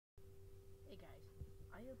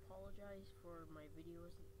I apologize for my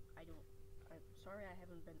videos. I'm sorry I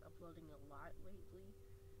haven't been uploading a lot lately.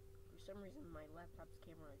 For some reason, my laptop's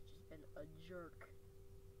camera has just been a jerk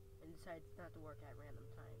and decides not to work at random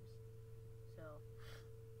times. So,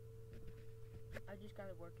 I just got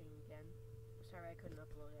it working again. Sorry I couldn't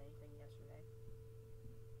upload anything yesterday.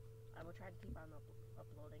 I will try to keep on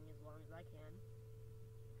uploading as long as I can.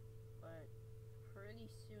 But pretty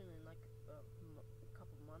soon, in like a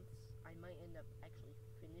couple months, I might end up actually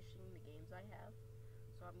finishing the games I have.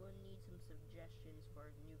 So I'm going to need some suggestions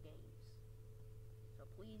for new games. So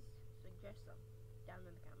please suggest them down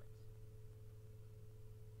in the comments.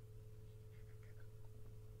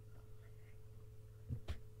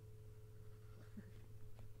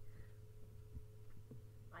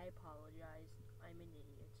 I apologize. I'm an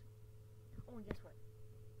idiot. Oh, and guess what?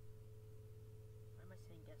 Why am I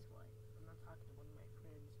saying guess what? I'm not talking to one of my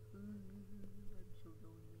friends. I'm so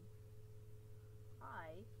lonely.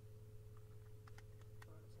 Hold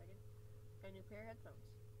on a second. Got a new pair of headphones.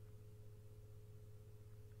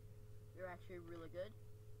 They're actually really good.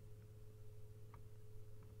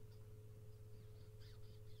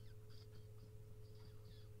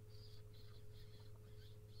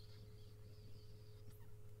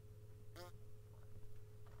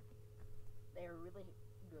 They're really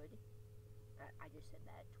good. I just said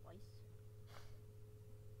that twice.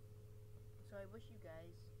 So I wish you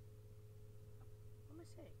guys... What am I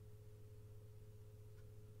saying?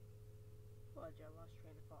 Fudge, I lost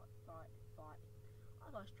train of thought. I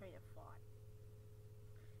lost train of thought.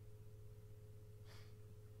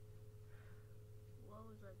 What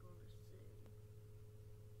was I going to say?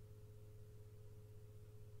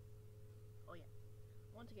 Oh yeah.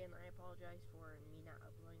 Once again, I apologize for me not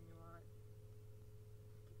uploading a lot.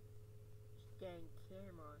 This dang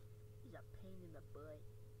camera is a pain in the butt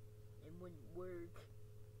and wouldn't work.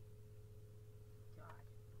 God.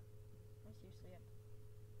 I seriously have...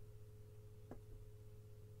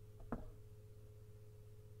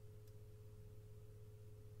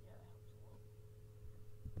 Yeah, that helps a lot.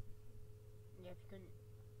 Yeah, if you couldn't...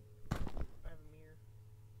 I have a mirror.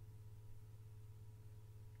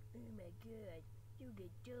 Oh my god, you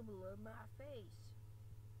get double on my face.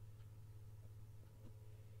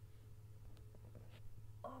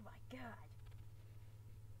 Oh my god.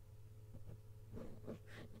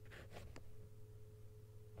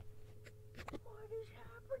 What is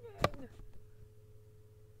happening?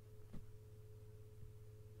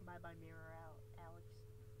 Bye-bye mirror out, Alex.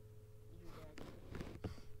 You're dead.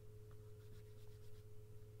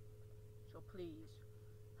 So please,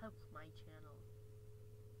 help my channel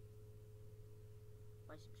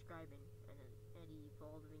by subscribing and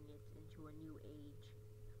evolving it into a new age.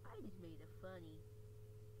 I just made it funny.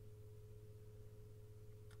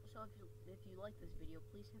 So if you like this video,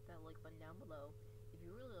 please hit that like button down below. If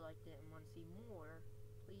you really liked it and want to see more,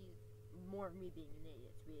 please, more of me being an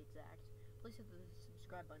idiot to be exact, please hit the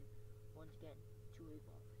subscribe button once again to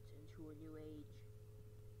evolve it into a new age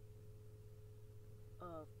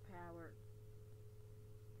of power.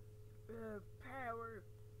 Power.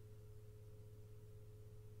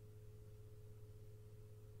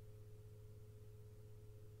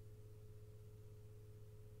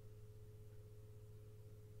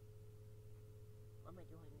 What am I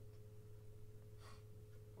doing?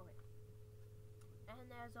 Okay.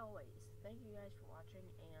 And as always, thank you guys for watching,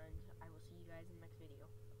 and I will see you guys in the next video.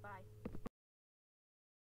 Bye.